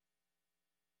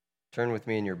Turn with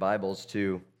me in your Bibles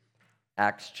to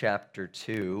Acts chapter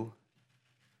 2.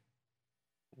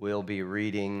 We'll be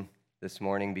reading this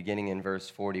morning beginning in verse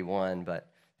 41, but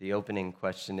the opening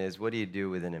question is, what do you do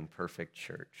with an imperfect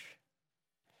church?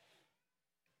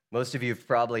 Most of you have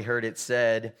probably heard it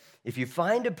said, if you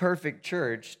find a perfect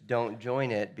church, don't join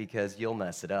it because you'll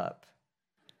mess it up.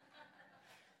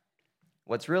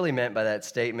 What's really meant by that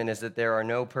statement is that there are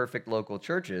no perfect local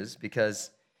churches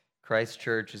because Christ's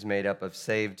church is made up of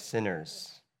saved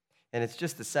sinners. And it's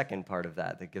just the second part of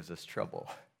that that gives us trouble.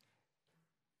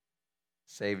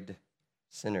 Saved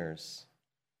sinners.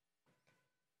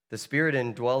 The Spirit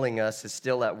indwelling us is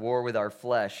still at war with our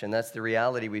flesh, and that's the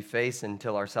reality we face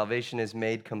until our salvation is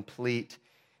made complete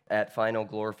at final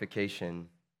glorification.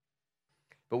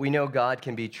 But we know God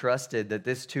can be trusted, that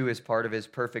this too is part of His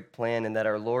perfect plan, and that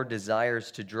our Lord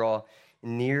desires to draw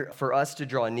near, for us to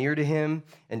draw near to Him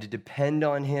and to depend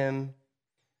on Him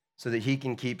so that He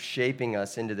can keep shaping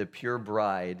us into the pure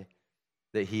bride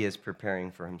that He is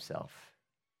preparing for Himself.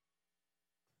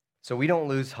 So we don't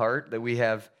lose heart that we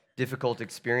have difficult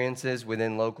experiences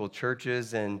within local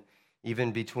churches and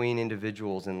even between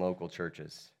individuals in local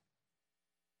churches.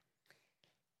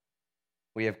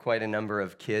 We have quite a number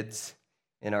of kids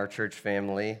in our church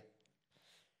family.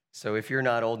 So if you're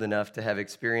not old enough to have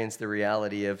experienced the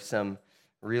reality of some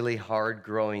really hard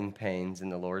growing pains in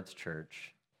the Lord's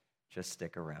church, just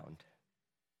stick around.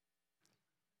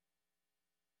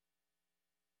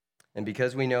 And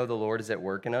because we know the Lord is at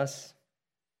work in us,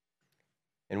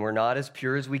 and we're not as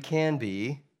pure as we can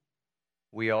be,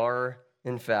 we are,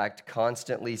 in fact,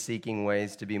 constantly seeking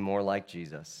ways to be more like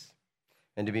Jesus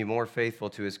and to be more faithful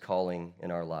to His calling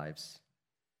in our lives.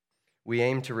 We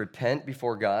aim to repent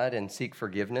before God and seek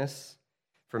forgiveness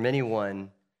from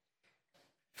anyone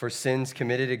for sins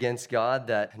committed against God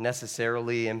that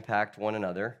necessarily impact one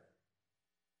another.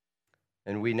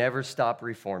 And we never stop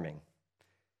reforming,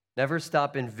 never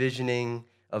stop envisioning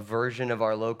a version of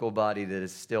our local body that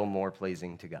is still more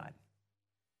pleasing to God.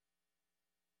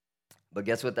 But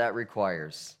guess what that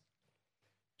requires?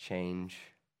 Change.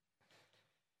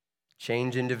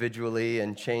 Change individually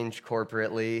and change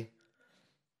corporately.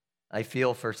 I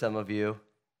feel for some of you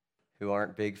who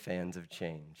aren't big fans of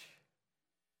change.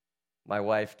 My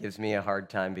wife gives me a hard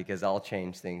time because I'll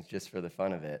change things just for the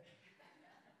fun of it.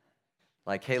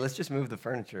 Like, hey, let's just move the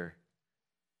furniture.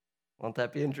 Won't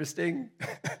that be interesting?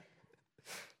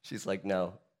 She's like,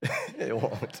 no, it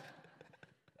won't.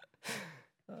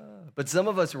 But some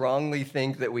of us wrongly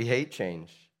think that we hate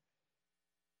change.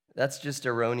 That's just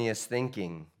erroneous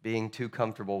thinking, being too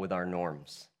comfortable with our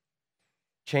norms.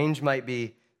 Change might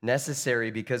be necessary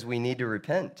because we need to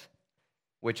repent,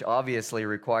 which obviously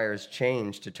requires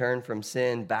change to turn from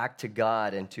sin back to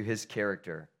God and to His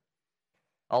character.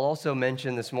 I'll also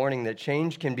mention this morning that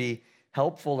change can be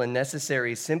helpful and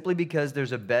necessary simply because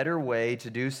there's a better way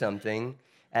to do something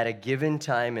at a given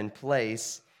time and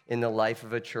place in the life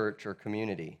of a church or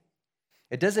community.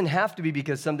 It doesn't have to be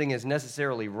because something is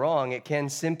necessarily wrong. It can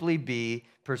simply be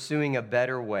pursuing a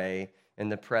better way in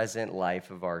the present life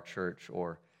of our church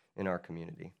or in our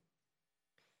community.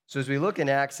 So as we look in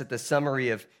Acts at the summary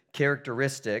of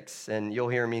characteristics, and you'll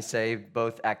hear me say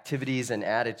both activities and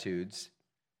attitudes,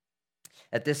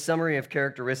 at this summary of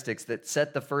characteristics that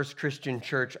set the first Christian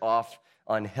church off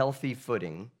on healthy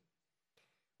footing,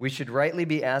 we should rightly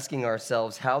be asking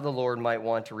ourselves how the Lord might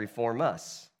want to reform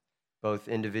us, both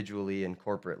individually and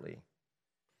corporately.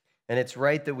 And it's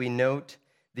right that we note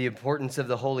the importance of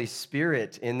the Holy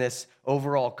Spirit in this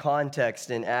overall context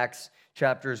in Acts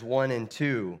chapters 1 and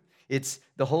 2. It's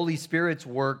the Holy Spirit's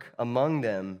work among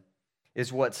them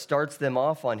is what starts them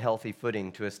off on healthy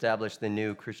footing to establish the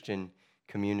new Christian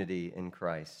community in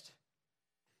Christ.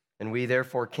 And we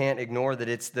therefore can't ignore that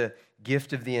it's the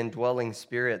gift of the indwelling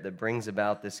Spirit that brings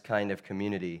about this kind of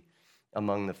community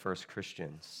among the first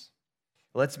Christians.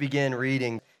 Let's begin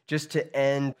reading just to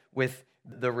end with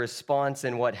the response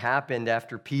and what happened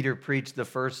after Peter preached the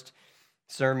first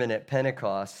sermon at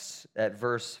Pentecost at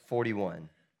verse 41.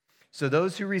 So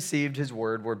those who received his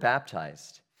word were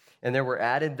baptized, and there were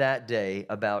added that day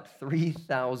about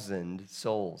 3,000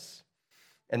 souls.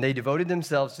 And they devoted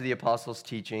themselves to the apostles'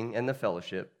 teaching and the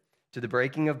fellowship, to the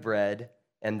breaking of bread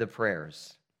and the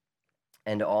prayers.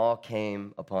 And awe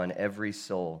came upon every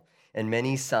soul, and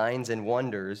many signs and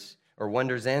wonders, or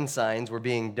wonders and signs, were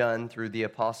being done through the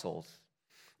apostles.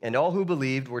 And all who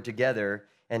believed were together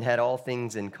and had all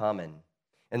things in common.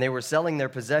 And they were selling their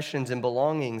possessions and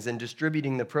belongings and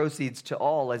distributing the proceeds to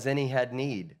all as any had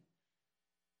need.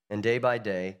 And day by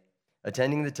day,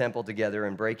 attending the temple together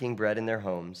and breaking bread in their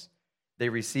homes, they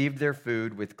received their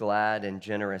food with glad and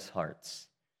generous hearts,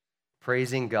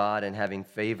 praising God and having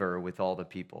favor with all the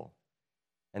people.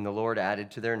 And the Lord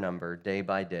added to their number day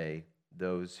by day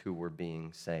those who were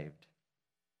being saved.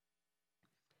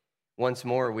 Once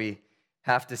more, we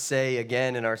have to say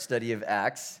again in our study of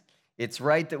Acts, it's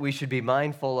right that we should be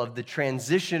mindful of the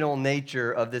transitional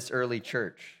nature of this early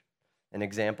church. An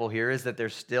example here is that they're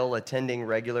still attending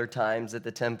regular times at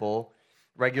the temple,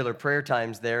 regular prayer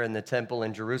times there in the temple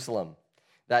in Jerusalem.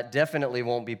 That definitely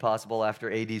won't be possible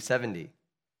after AD 70.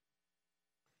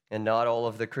 And not all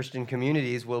of the Christian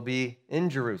communities will be in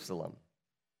Jerusalem.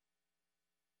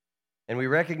 And we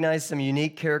recognize some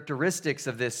unique characteristics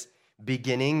of this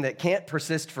beginning that can't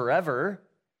persist forever.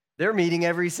 They're meeting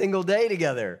every single day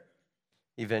together.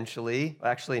 Eventually,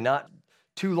 actually not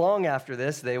too long after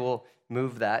this, they will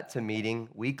move that to meeting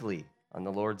weekly on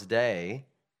the Lord's Day,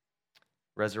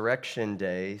 Resurrection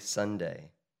Day, Sunday.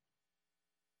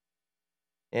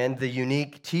 And the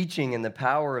unique teaching and the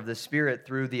power of the Spirit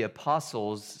through the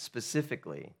apostles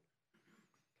specifically.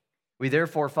 We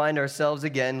therefore find ourselves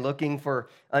again looking for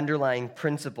underlying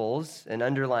principles and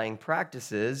underlying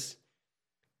practices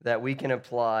that we can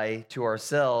apply to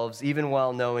ourselves, even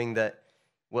while knowing that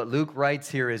what Luke writes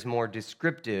here is more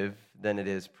descriptive than it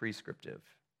is prescriptive.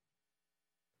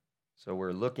 So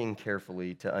we're looking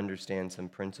carefully to understand some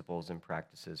principles and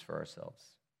practices for ourselves.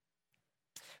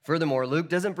 Furthermore, Luke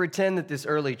doesn't pretend that this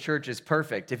early church is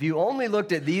perfect. If you only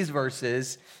looked at these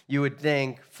verses, you would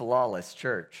think flawless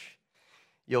church.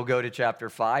 You'll go to chapter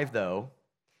 5, though,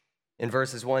 in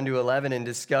verses 1 to 11, and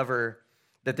discover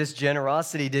that this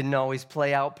generosity didn't always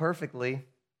play out perfectly.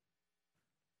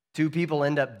 2 people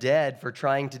end up dead for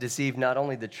trying to deceive not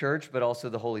only the church, but also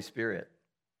the Holy Spirit.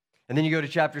 And then you go to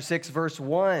chapter 6, verse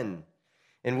 1,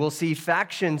 and we'll see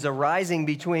factions arising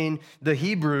between the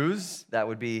Hebrews, that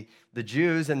would be the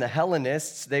Jews, and the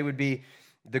Hellenists, they would be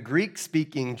the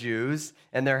Greek-speaking Jews,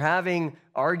 and they're having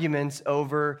arguments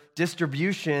over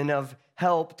distribution of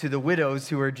help to the widows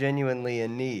who are genuinely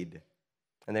in need.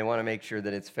 And they want to make sure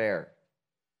that it's fair.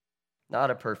 Not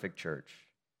a perfect church.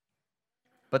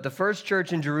 But the first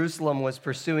church in Jerusalem was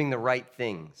pursuing the right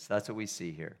things. That's what we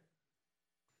see here.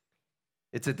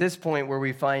 It's at this point where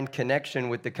we find connection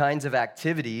with the kinds of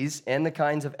activities and the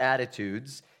kinds of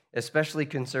attitudes, especially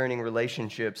concerning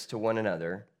relationships to one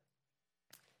another,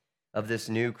 of this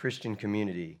new Christian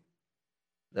community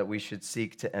that we should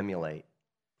seek to emulate.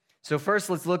 So first,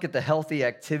 let's look at the healthy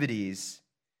activities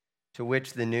to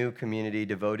which the new community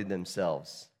devoted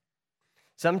themselves.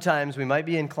 Sometimes we might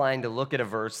be inclined to look at a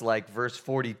verse like verse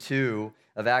 42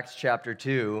 of Acts chapter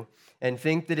 2 and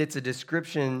think that it's a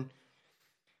description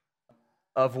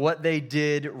of what they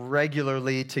did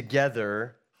regularly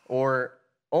together, or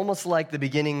almost like the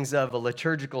beginnings of a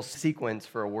liturgical sequence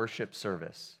for a worship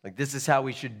service. Like, this is how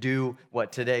we should do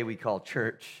what today we call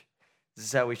church. This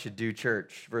is how we should do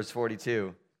church, verse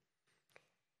 42.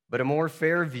 But a more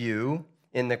fair view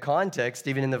in the context,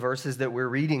 even in the verses that we're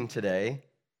reading today,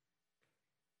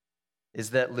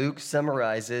 is that Luke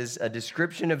summarizes a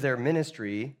description of their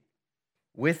ministry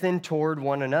with and toward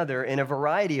one another in a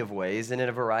variety of ways and in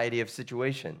a variety of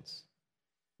situations,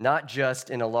 not just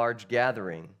in a large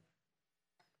gathering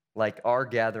like our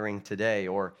gathering today,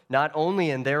 or not only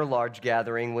in their large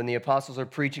gathering when the apostles are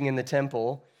preaching in the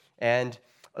temple and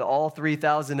all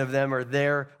 3,000 of them are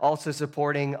there also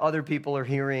supporting, other people are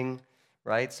hearing,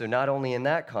 right? So not only in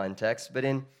that context, but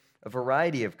in a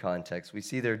variety of contexts. We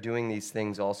see they're doing these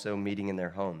things also meeting in their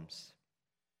homes.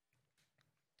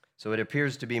 So it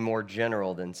appears to be more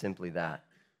general than simply that.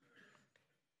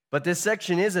 But this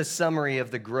section is a summary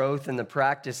of the growth and the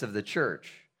practice of the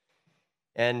church.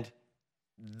 And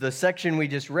the section we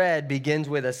just read begins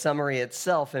with a summary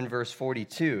itself in verse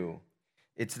 42.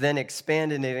 It's then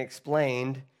expanded and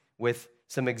explained with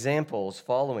some examples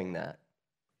following that.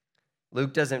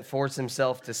 Luke doesn't force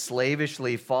himself to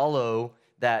slavishly follow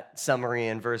that summary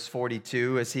in verse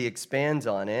 42 as he expands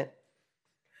on it,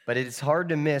 but it is hard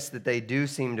to miss that they do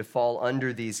seem to fall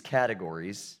under these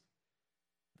categories,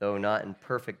 though not in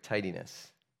perfect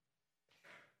tidiness.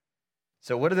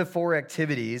 So what are the 4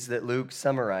 activities that Luke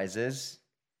summarizes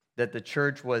that the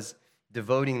church was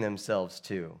devoting themselves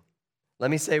to?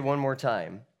 Let me say one more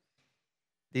time.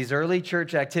 These early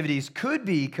church activities could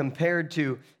be compared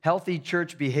to healthy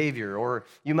church behavior, or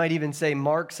you might even say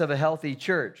marks of a healthy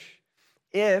church,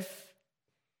 if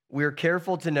we're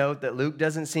careful to note that Luke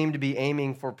doesn't seem to be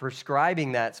aiming for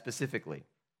prescribing that specifically.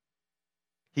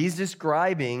 He's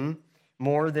describing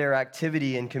more their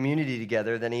activity and community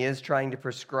together than he is trying to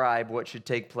prescribe what should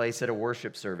take place at a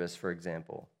worship service, for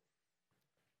example.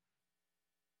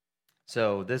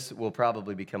 So this will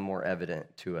probably become more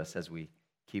evident to us as we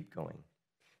keep going.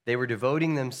 They were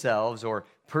devoting themselves or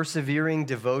persevering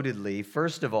devotedly,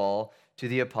 first of all, to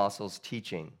the apostles'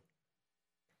 teaching.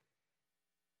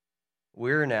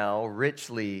 We're now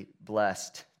richly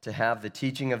blessed to have the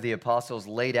teaching of the apostles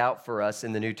laid out for us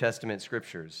in the New Testament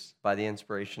scriptures by the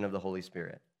inspiration of the Holy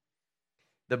Spirit.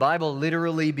 The Bible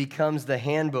literally becomes the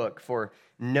handbook for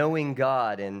knowing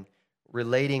God and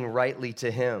relating rightly to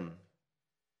Him.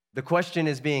 The question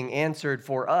is being answered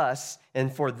for us and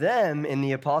for them in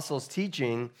the apostles'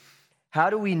 teaching. How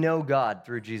do we know God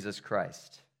through Jesus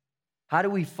Christ? How do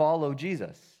we follow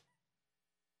Jesus?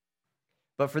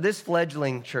 But for this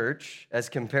fledgling church, as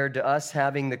compared to us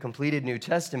having the completed New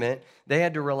Testament, they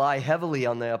had to rely heavily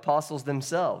on the apostles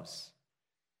themselves.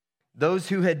 Those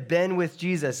who had been with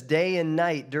Jesus day and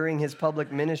night during his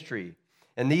public ministry,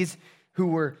 and these who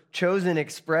were chosen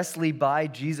expressly by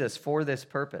Jesus for this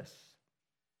purpose.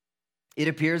 It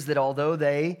appears that although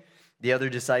they, the other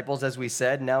disciples, as we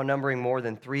said, now numbering more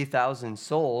than 3,000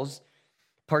 souls,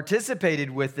 participated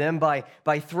with them by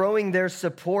throwing their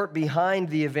support behind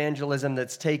the evangelism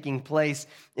that's taking place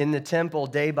in the temple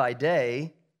day by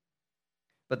day.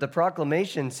 But the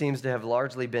proclamation seems to have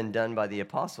largely been done by the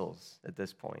apostles at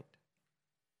this point.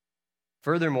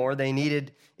 Furthermore, they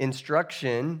needed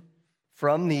instruction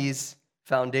from these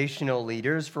foundational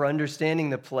leaders for understanding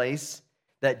the place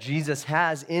that Jesus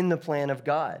has in the plan of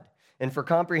God, and for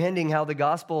comprehending how the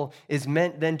gospel is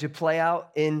meant then to play out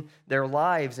in their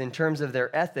lives in terms of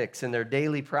their ethics and their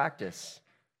daily practice.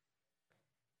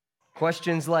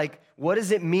 Questions like, what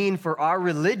does it mean for our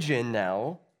religion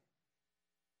now,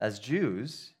 as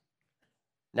Jews,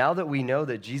 now that we know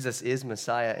that Jesus is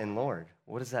Messiah and Lord?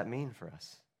 What does that mean for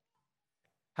us?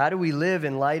 How do we live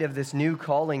in light of this new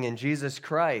calling in Jesus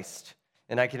Christ?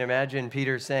 And I can imagine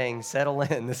Peter saying, settle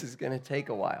in, this is going to take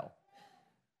a while.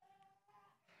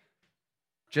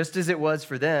 Just as it was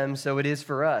for them, so it is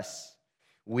for us.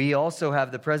 We also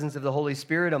have the presence of the Holy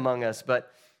Spirit among us,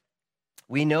 but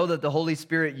we know that the Holy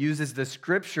Spirit uses the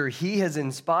scripture he has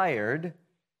inspired,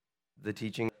 the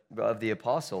teaching of the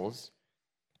apostles,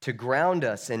 to ground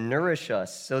us and nourish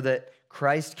us so that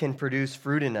Christ can produce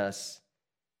fruit in us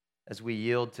as we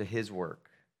yield to his work.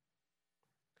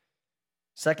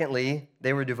 Secondly,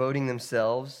 they were devoting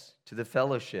themselves to the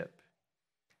fellowship.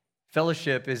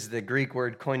 Fellowship is the Greek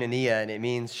word koinonia, and it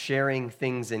means sharing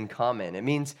things in common. It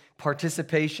means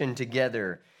participation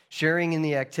together, sharing in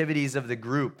the activities of the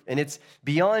group. And it's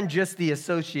beyond just the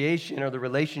association or the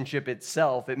relationship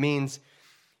itself. It means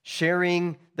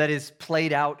sharing that is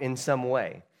played out in some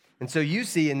way. And so you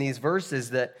see in these verses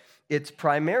that it's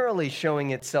primarily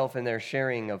showing itself in their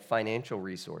sharing of financial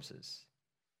resources,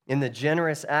 in the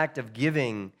generous act of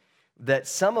giving that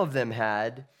some of them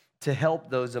had to help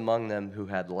those among them who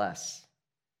had less.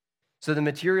 So the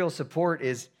material support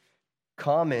is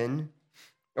common,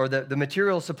 or the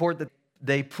material support that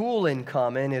they pool in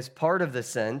common is part of the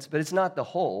sense, but it's not the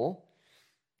whole,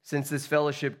 since this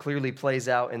fellowship clearly plays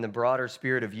out in the broader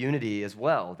spirit of unity as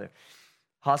well. The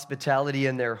hospitality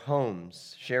in their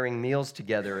homes, sharing meals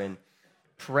together and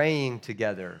praying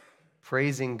together,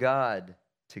 praising God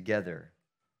together.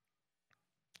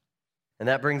 And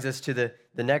that brings us to the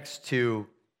next two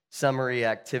summary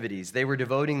activities. They were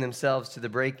devoting themselves to the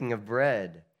breaking of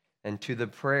bread and to the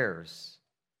prayers.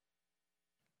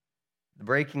 The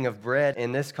breaking of bread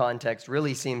in this context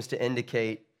really seems to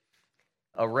indicate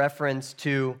a reference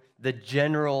to the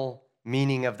general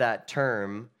meaning of that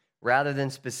term rather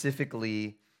than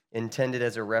specifically intended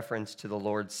as a reference to the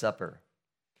Lord's Supper.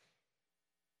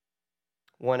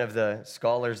 One of the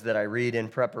scholars that I read in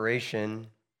preparation,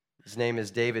 his name is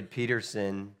David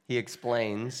Peterson, he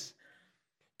explains,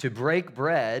 to break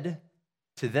bread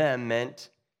to them meant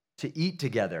to eat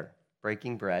together.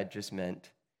 Breaking bread just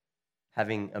meant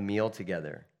having a meal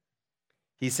together.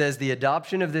 He says the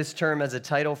adoption of this term as a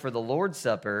title for the Lord's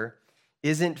Supper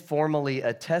isn't formally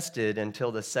attested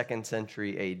until the 2nd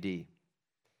century AD.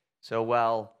 So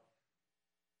while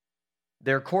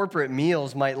their corporate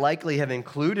meals might likely have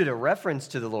included a reference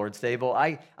to the Lord's table,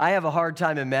 I have a hard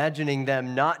time imagining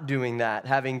them not doing that,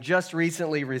 having just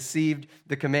recently received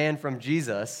the command from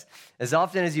Jesus, as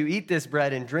often as you eat this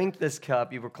bread and drink this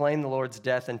cup, you proclaim the Lord's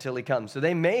death until he comes. So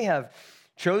they may have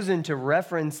chosen to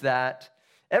reference that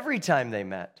every time they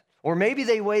met, or maybe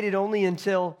they waited only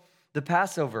until the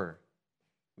Passover.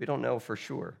 We don't know for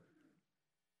sure.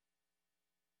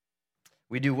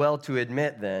 We do well to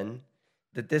admit then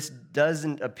that this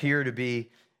doesn't appear to be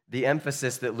the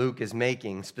emphasis that Luke is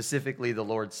making, specifically the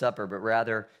Lord's Supper, but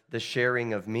rather the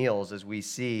sharing of meals, as we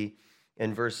see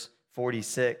in verse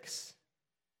 46.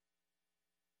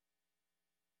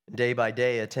 Day by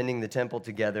day, attending the temple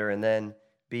together, and then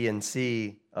B and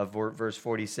C of verse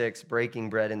 46, breaking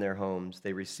bread in their homes.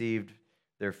 They received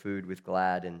their food with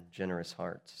glad and generous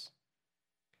hearts.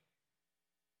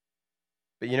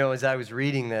 But as I was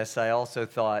reading this, I also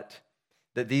thought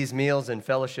that these meals and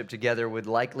fellowship together would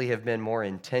likely have been more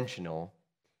intentional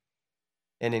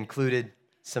and included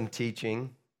some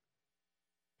teaching.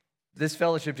 This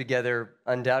fellowship together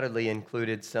undoubtedly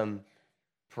included some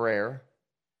prayer,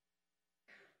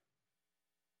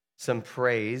 some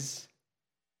praise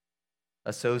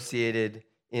associated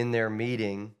in their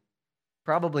meeting,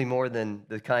 probably more than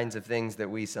the kinds of things that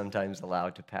we sometimes allow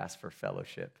to pass for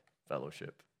fellowship.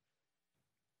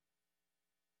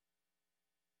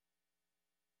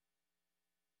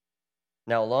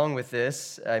 Now, along with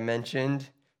this, I mentioned,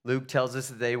 Luke tells us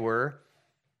that they were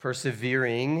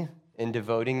persevering in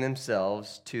devoting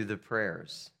themselves to the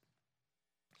prayers.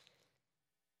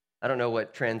 I don't know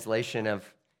what translation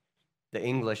of the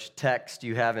English text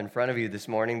you have in front of you this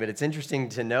morning, but it's interesting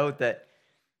to note that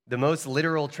the most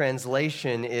literal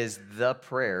translation is the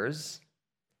prayers,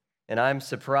 and I'm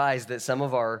surprised that some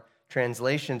of our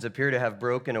translations appear to have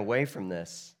broken away from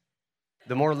this.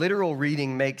 The more literal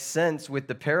reading makes sense with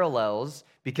the parallels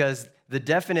because the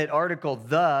definite article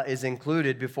 "the" is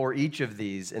included before each of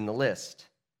these in the list.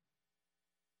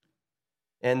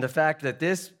 And the fact that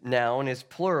this noun is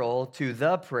plural to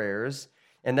the prayers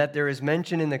and that there is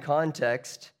mention in the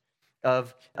context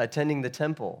of attending the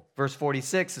temple. Verse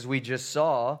 46, as we just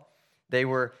saw, they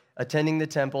were attending the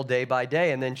temple day by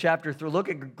day. And then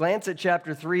glance at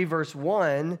chapter 3, verse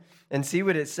 1, and see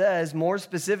what it says, more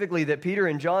specifically that Peter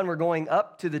and John were going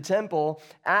up to the temple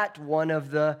at one of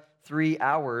the 3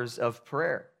 hours of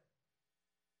prayer.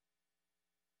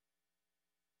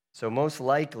 So most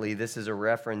likely this is a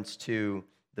reference to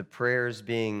the prayers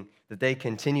that they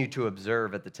continue to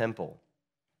observe at the temple.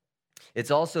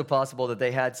 It's also possible that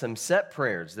they had some set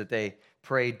prayers that they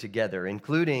prayed together,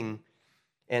 including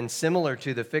and similar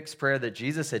to the fixed prayer that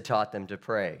Jesus had taught them to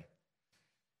pray.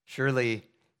 Surely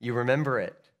you remember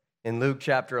it in Luke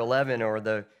chapter 11 or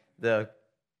the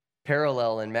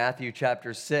parallel in Matthew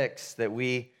chapter 6 that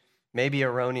we maybe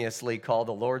erroneously call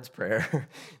the Lord's Prayer,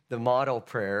 the model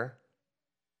prayer.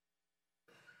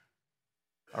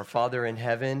 Our Father in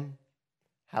heaven,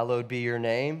 hallowed be your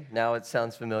name. Now it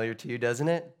sounds familiar to you, doesn't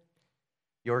it?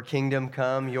 Your kingdom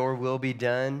come, your will be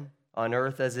done on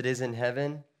earth as it is in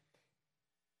heaven.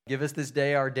 Give us this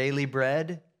day our daily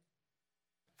bread.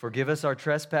 Forgive us our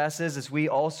trespasses as we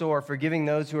also are forgiving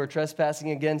those who are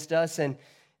trespassing against us, and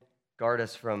guard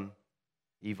us from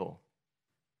evil.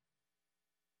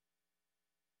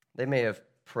 They may have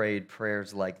prayed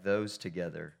prayers like those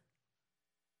together.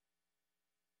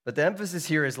 But the emphasis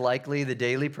here is likely the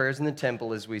daily prayers in the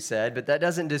temple, as we said, but that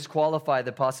doesn't disqualify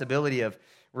the possibility of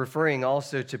referring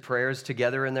also to prayers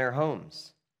together in their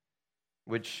homes,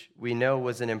 which we know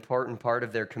was an important part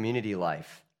of their community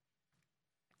life.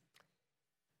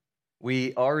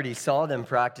 We already saw them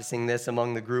practicing this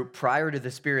among the group prior to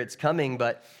the Spirit's coming,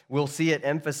 but we'll see it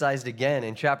emphasized again.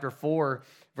 In chapter 4,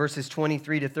 verses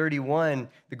 23 to 31,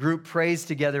 the group prays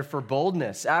together for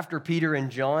boldness after Peter and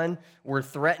John were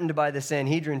threatened by the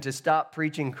Sanhedrin to stop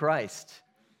preaching Christ,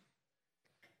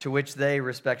 to which they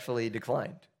respectfully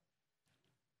declined.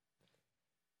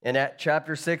 And at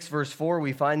chapter 6, verse 4,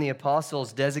 we find the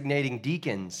apostles designating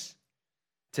deacons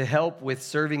to help with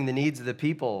serving the needs of the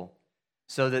people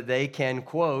so that they can,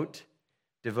 quote,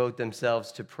 devote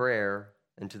themselves to prayer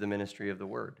and to the ministry of the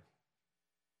word.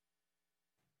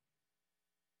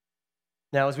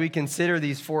 Now, as we consider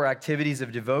these 4 activities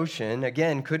of devotion,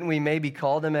 again, couldn't we maybe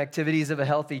call them activities of a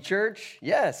healthy church?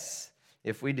 Yes,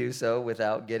 if we do so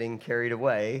without getting carried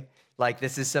away, like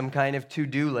this is some kind of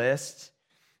to-do list.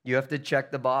 You have to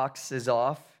check the boxes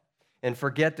off and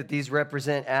forget that these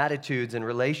represent attitudes and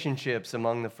relationships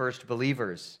among the first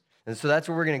believers. And so that's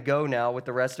where we're going to go now with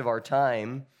the rest of our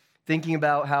time, thinking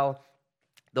about how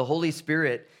the Holy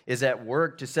Spirit is at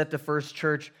work to set the first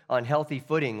church on healthy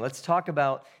footing. Let's talk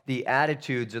about the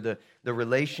attitudes or the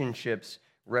relationships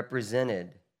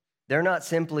represented. They're not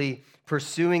simply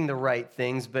pursuing the right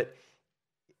things, but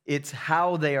it's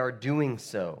how they are doing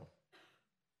so.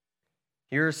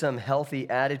 Here are some healthy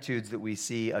attitudes that we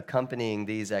see accompanying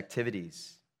these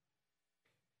activities.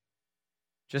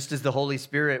 Just as the Holy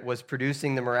Spirit was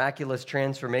producing the miraculous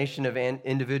transformation of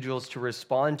individuals to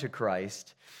respond to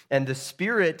Christ, and the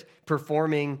Spirit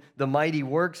performing the mighty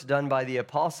works done by the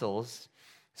apostles,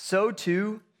 so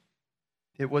too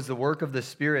it was the work of the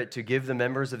Spirit to give the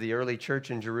members of the early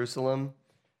church in Jerusalem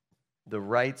the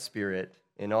right spirit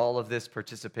in all of this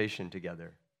participation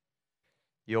together.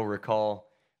 You'll recall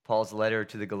Paul's letter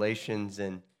to the Galatians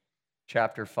in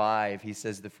chapter 5. He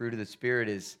says the fruit of the Spirit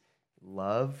is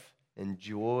love and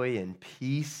joy and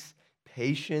peace,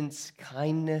 patience,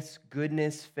 kindness,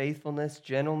 goodness, faithfulness,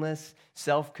 gentleness,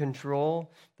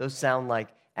 self-control. Those sound like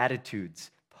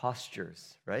attitudes,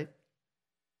 postures, right?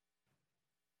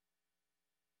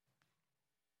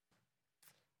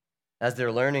 As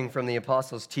they're learning from the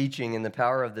apostles' teaching in the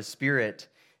power of the Spirit,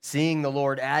 seeing the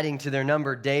Lord adding to their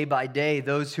number day by day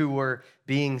those who were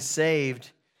being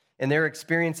saved, and they're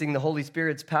experiencing the Holy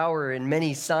Spirit's power and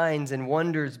many signs and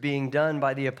wonders being done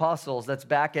by the apostles. That's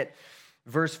back at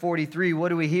verse 43. What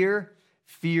do we hear?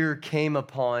 Fear came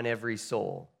upon every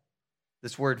soul.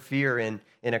 This word fear in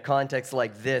a context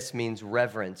like this means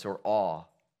reverence or awe.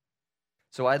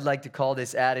 So I'd like to call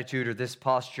this attitude or this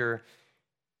posture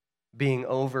being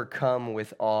overcome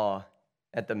with awe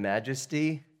at the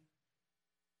majesty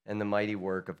and the mighty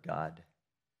work of God.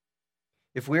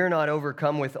 If we're not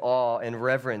overcome with awe and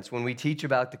reverence when we teach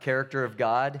about the character of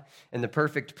God and the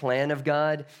perfect plan of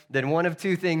God, then one of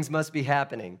two things must be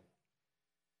happening.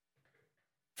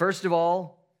 First of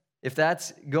all, if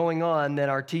that's going on, then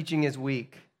our teaching is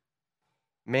weak,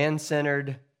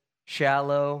 man-centered,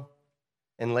 shallow,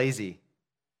 and lazy.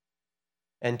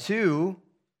 And two,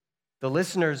 the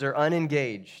listeners are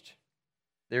unengaged.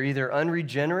 They're either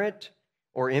unregenerate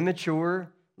or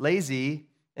immature, lazy,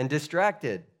 and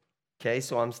distracted. Okay,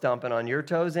 so I'm stomping on your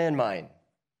toes and mine.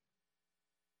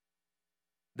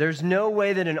 There's no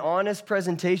way that an honest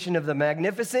presentation of the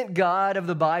magnificent God of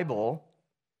the Bible,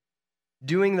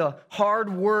 doing the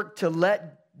hard work to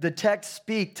let the text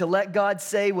speak, to let God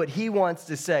say what he wants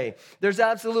to say, there's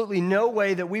absolutely no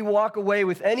way that we walk away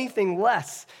with anything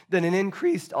less than an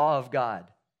increased awe of God.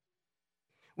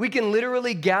 We can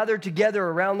literally gather together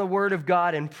around the Word of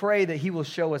God and pray that he will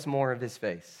show us more of his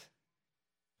face.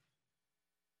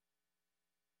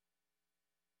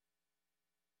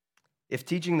 If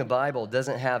teaching the Bible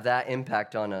doesn't have that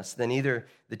impact on us, then either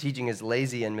the teaching is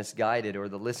lazy and misguided or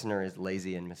the listener is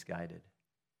lazy and misguided.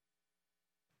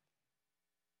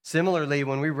 Similarly,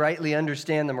 when we rightly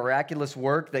understand the miraculous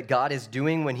work that God is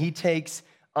doing when he takes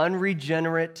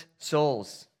unregenerate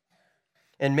souls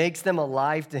and makes them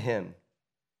alive to him,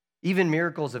 even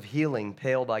miracles of healing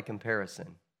pale by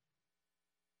comparison.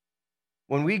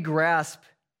 When we grasp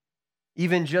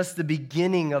even just the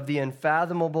beginning of the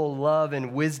unfathomable love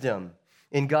and wisdom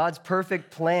in God's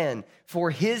perfect plan for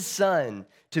his Son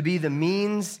to be the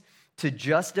means to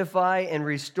justify and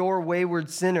restore wayward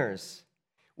sinners,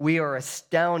 we are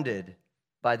astounded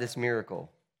by this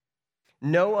miracle.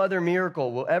 No other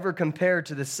miracle will ever compare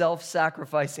to the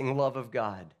self-sacrificing love of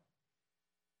God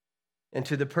and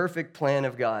to the perfect plan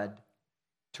of God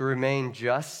to remain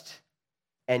just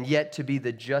and yet to be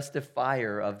the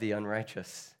justifier of the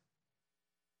unrighteous.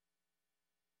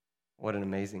 What an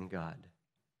amazing God.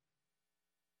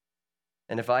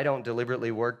 And if I don't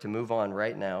deliberately work to move on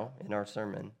right now in our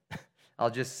sermon,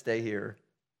 I'll just stay here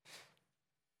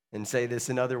and say this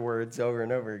in other words over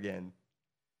and over again.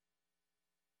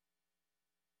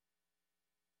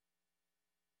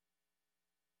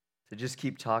 To just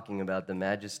keep talking about the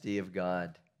majesty of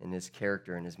God and his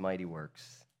character and his mighty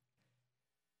works.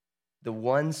 The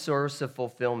one source of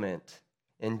fulfillment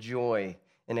and joy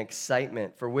and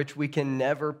excitement for which we can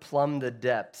never plumb the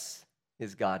depths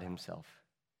is God himself.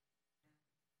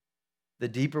 The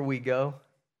deeper we go,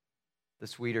 the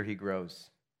sweeter he grows.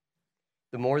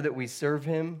 The more that we serve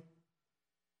him,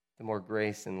 the more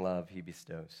grace and love he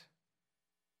bestows.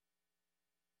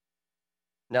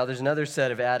 Now, there's another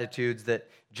set of attitudes that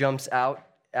jumps out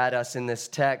at us in this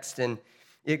text, and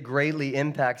it greatly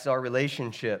impacts our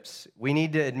relationships. We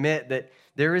need to admit that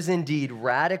there is indeed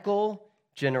radical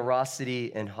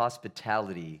generosity and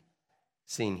hospitality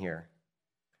seen here.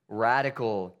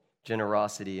 Radical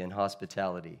generosity and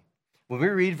hospitality. When we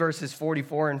read verses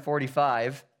 44 and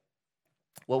 45,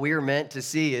 what we are meant to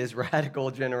see is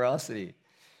radical generosity.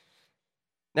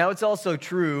 Now, it's also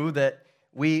true that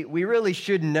we really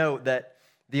should note that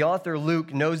the author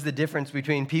Luke knows the difference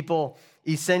between people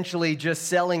essentially just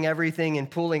selling everything and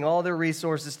pooling all their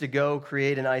resources to go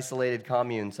create an isolated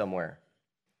commune somewhere.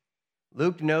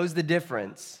 Luke knows the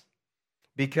difference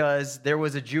because there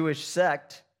was a Jewish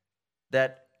sect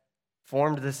that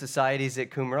formed the societies at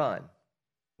Qumran.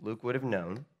 Luke would have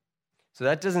known. So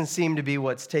that doesn't seem to be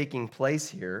what's taking place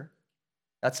here.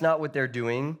 That's not what they're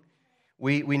doing.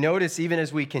 We notice even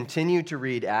as we continue to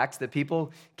read Acts that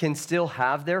people can still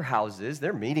have their houses.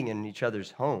 They're meeting in each other's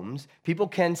homes. People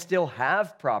can still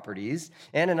have properties.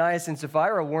 Ananias and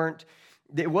Sapphira weren't,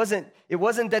 it wasn't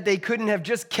that they couldn't have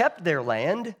just kept their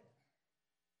land.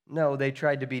 No, they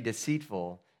tried to be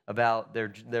deceitful about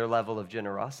their level of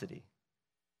generosity.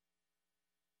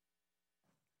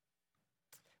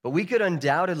 But we could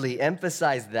undoubtedly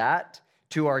emphasize that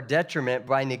to our detriment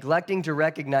by neglecting to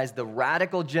recognize the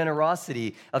radical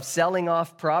generosity of selling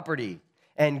off property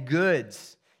and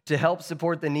goods to help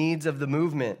support the needs of the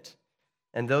movement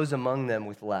and those among them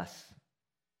with less.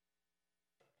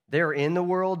 They're in the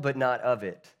world, but not of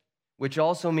it, which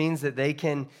also means that they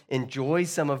can enjoy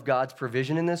some of God's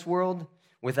provision in this world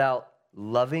without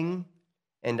loving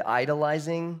and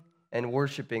idolizing and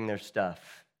worshiping their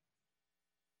stuff.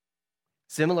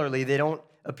 Similarly, they don't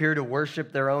appear to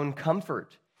worship their own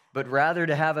comfort, but rather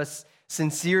to have a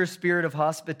sincere spirit of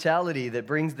hospitality that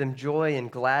brings them joy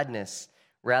and gladness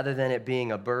rather than it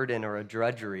being a burden or a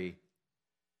drudgery.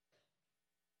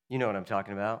 You know what I'm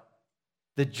talking about.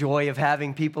 The joy of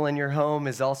having people in your home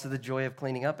is also the joy of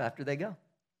cleaning up after they go.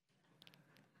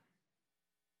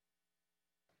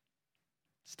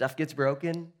 Stuff gets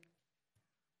broken,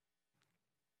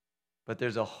 but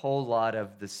there's a whole lot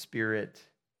of the spirit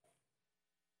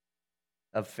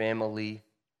of family,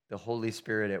 the Holy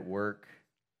Spirit at work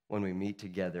when we meet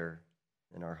together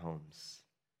in our homes.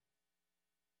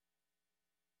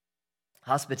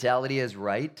 Hospitality is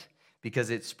right because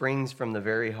it springs from the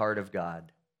very heart of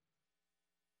God.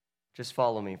 Just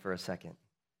follow me for a second.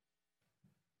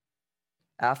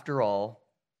 After all,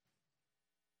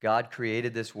 God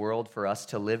created this world for us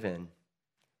to live in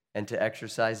and to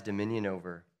exercise dominion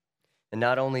over. And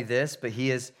not only this, but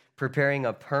he is preparing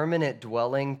a permanent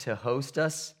dwelling to host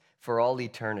us for all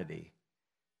eternity.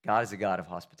 God is a God of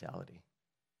hospitality.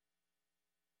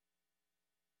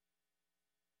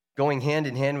 Going hand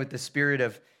in hand with the spirit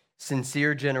of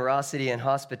sincere generosity and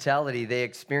hospitality, they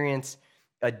experience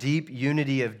a deep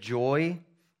unity of joy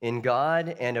in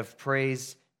God and of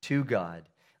praise to God.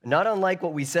 Not unlike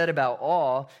what we said about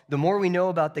awe, the more we know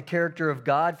about the character of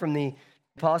God from the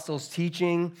apostles'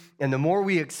 teaching, and the more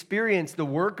we experience the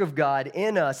work of God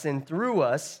in us and through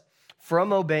us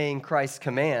from obeying Christ's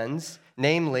commands,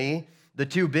 namely the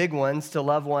two big ones, to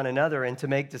love one another and to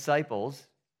make disciples,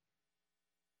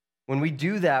 when we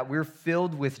do that, we're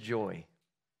filled with joy,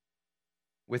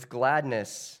 with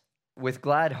gladness, with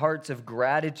glad hearts of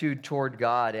gratitude toward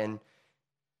God and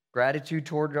gratitude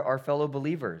toward our fellow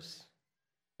believers.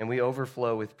 And we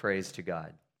overflow with praise to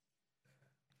God.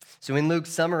 So in Luke's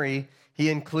summary, he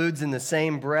includes in the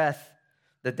same breath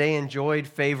that they enjoyed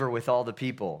favor with all the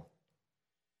people.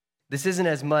 This isn't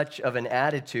as much of an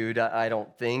attitude, I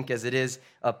don't think, as it is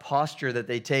a posture that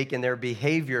they take in their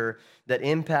behavior that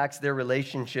impacts their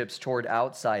relationships toward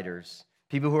outsiders,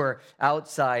 people who are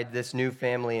outside this new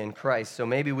family in Christ. So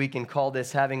maybe we can call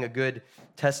this having a good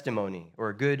testimony or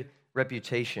a good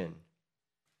reputation.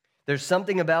 There's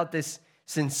something about this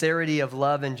sincerity of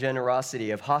love and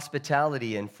generosity, of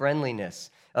hospitality and friendliness,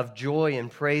 of joy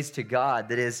and praise to God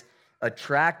that is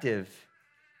attractive,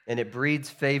 and it breeds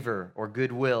favor or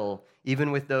goodwill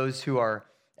even with those who are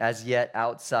as yet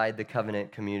outside the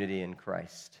covenant community in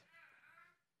Christ.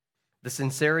 The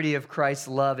sincerity of Christ's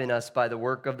love in us by the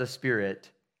work of the Spirit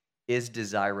is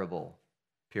desirable,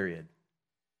 period.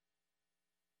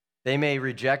 They may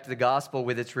reject the gospel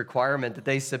with its requirement that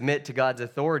they submit to God's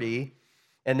authority,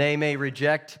 and they may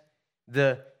reject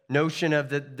the notion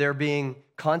of there being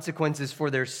consequences for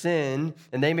their sin,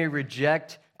 and they may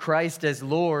reject Christ as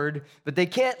Lord, but they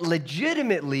can't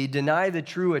legitimately deny the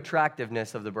true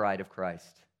attractiveness of the bride of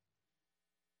Christ.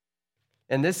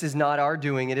 And this is not our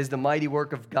doing. It is the mighty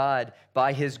work of God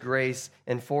by his grace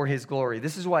and for his glory.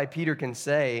 This is why Peter can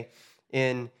say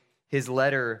in his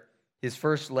letter, his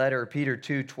first letter, Peter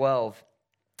 2:12,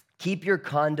 keep your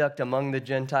conduct among the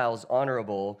Gentiles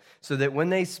honorable, so that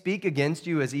when they speak against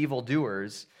you as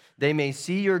evildoers, they may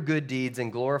see your good deeds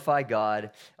and glorify God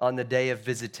on the day of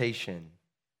visitation.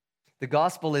 The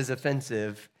gospel is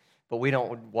offensive, but we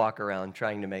don't walk around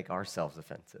trying to make ourselves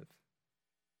offensive.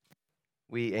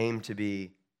 We aim to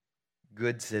be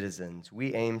good citizens.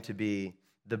 We aim to be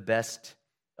the best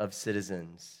of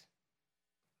citizens.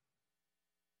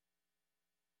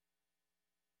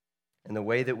 And the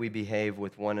way that we behave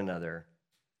with one another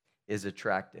is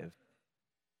attractive,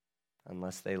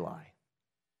 unless they lie.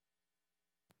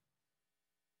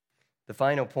 The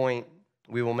final point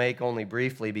we will make only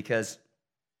briefly, because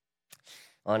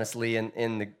honestly,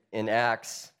 in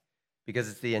Acts, because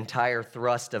it's the entire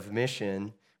thrust of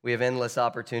mission, we have endless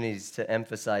opportunities to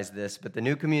emphasize this, but the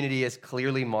new community is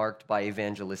clearly marked by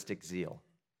evangelistic zeal.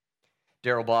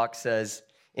 Darrell Bock says,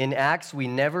 in Acts, we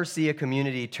never see a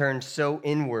community turned so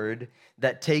inward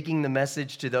that taking the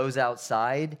message to those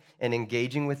outside and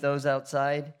engaging with those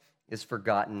outside is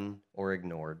forgotten or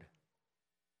ignored.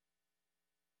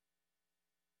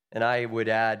 And I would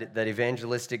add that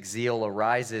evangelistic zeal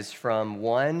arises from,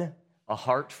 1, a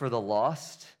heart for the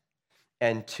lost,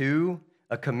 and 2,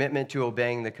 a commitment to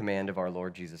obeying the command of our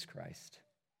Lord Jesus Christ.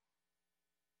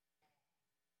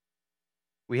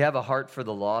 We have a heart for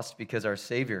the lost because our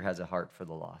Savior has a heart for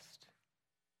the lost.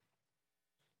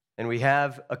 And we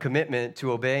have a commitment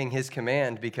to obeying his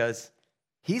command because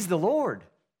he's the Lord.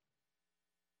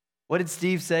 What did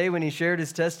Steve say when he shared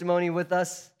his testimony with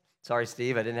us? Sorry,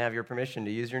 Steve, I didn't have your permission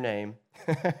to use your name.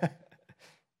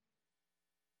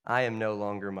 I am no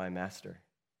longer my master.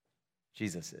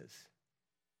 Jesus is.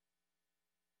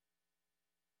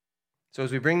 So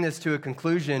as we bring this to a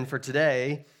conclusion for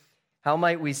today, how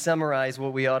might we summarize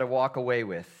what we ought to walk away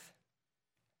with?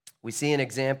 We see an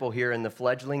example here in the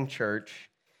fledgling church,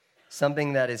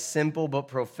 something that is simple but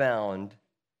profound,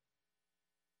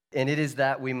 and it is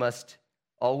that we must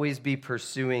always be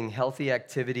pursuing healthy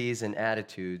activities and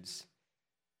attitudes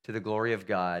to the glory of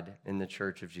God in the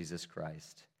church of Jesus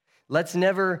Christ. Let's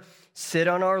never sit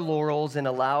on our laurels and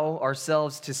allow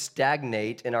ourselves to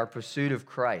stagnate in our pursuit of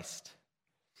Christ.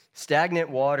 Stagnant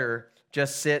water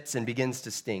just sits and begins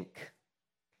to stink.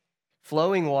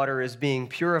 Flowing water is being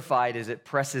purified as it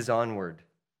presses onward.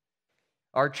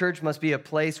 Our church must be a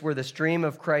place where the stream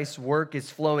of Christ's work is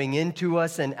flowing into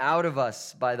us and out of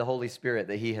us by the Holy Spirit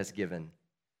that he has given.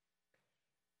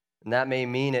 And that may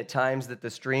mean at times that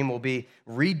the stream will be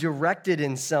redirected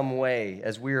in some way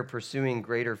as we are pursuing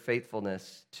greater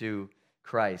faithfulness to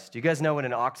Christ. Do you guys know what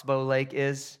an oxbow lake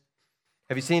is?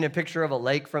 Have you seen a picture of a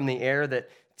lake from the air that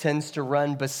tends to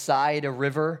run beside a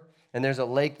river? And there's a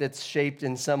lake that's shaped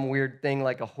in some weird thing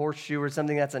like a horseshoe or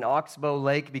something. That's an oxbow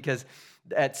lake because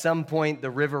at some point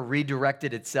the river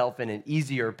redirected itself in an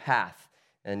easier path.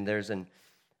 And there's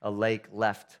a lake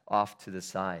left off to the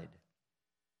side.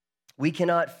 We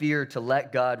cannot fear to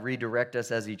let God redirect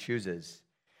us as he chooses.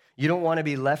 You don't want to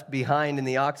be left behind in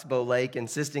the oxbow lake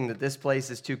insisting that this place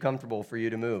is too comfortable for you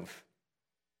to move.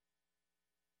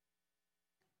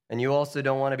 And you also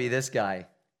don't want to be this guy.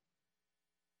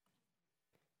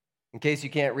 In case you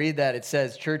can't read that, it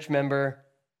says, church member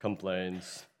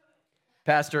complains.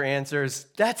 Pastor answers,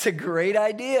 that's a great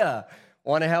idea.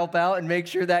 Want to help out and make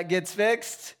sure that gets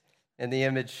fixed? And the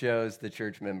image shows the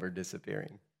church member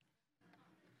disappearing.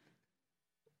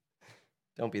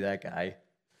 Don't be that guy.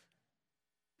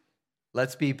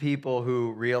 Let's be people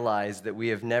who realize that we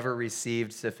have never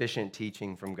received sufficient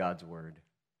teaching from God's word.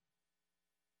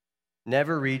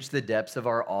 Never reached the depths of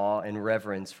our awe and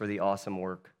reverence for the awesome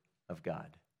work of God.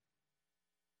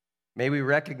 May we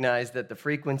recognize that the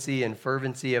frequency and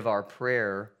fervency of our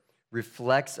prayer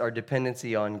reflects our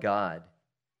dependency on God.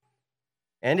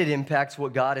 And it impacts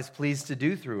what God is pleased to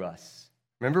do through us.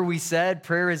 Remember we said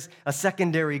prayer is a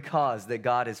secondary cause that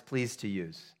God is pleased to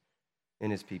use in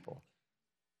his people.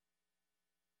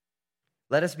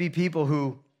 Let us be people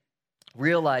who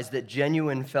realize that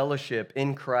genuine fellowship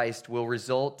in Christ will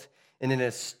result in an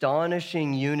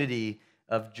astonishing unity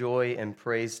of joy and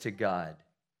praise to God,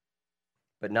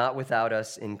 but not without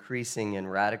us increasing in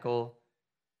radical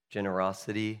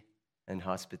generosity and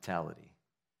hospitality.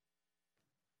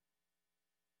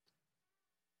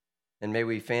 And may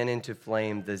we fan into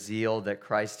flame the zeal that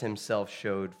Christ himself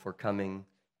showed for coming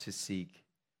to seek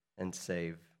and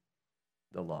save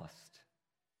the lost,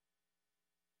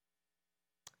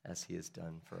 as he has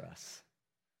done for us.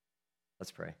 Let's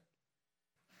pray.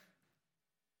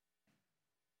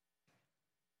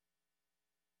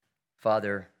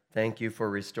 Father, thank you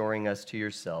for restoring us to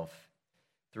yourself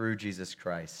through Jesus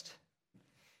Christ.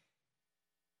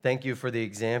 Thank you for the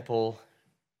example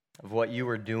of what you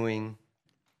were doing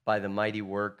by the mighty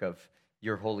work of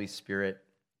your Holy Spirit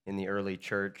in the early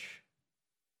church.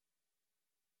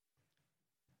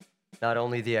 Not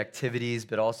only the activities,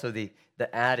 but also the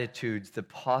attitudes, the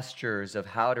postures of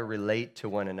how to relate to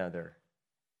one another.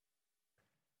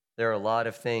 There are a lot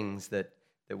of things that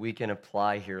we can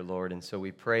apply here, Lord, and so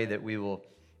we pray that we will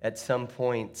at some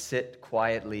point sit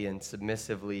quietly and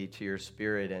submissively to your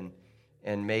Spirit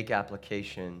and make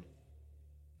application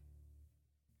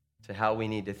to how we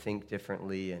need to think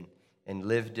differently and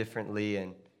live differently.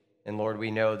 And Lord, we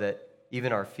know that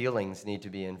even our feelings need to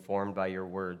be informed by your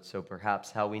word, so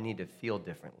perhaps how we need to feel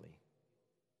differently.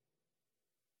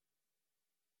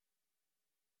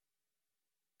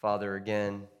 Father,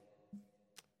 again,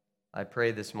 I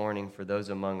pray this morning for those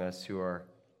among us who are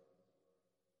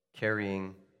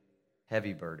carrying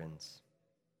heavy burdens.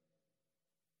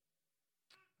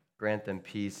 Grant them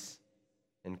peace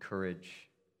and courage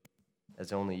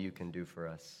as only you can do for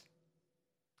us.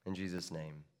 In Jesus'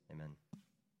 name, amen.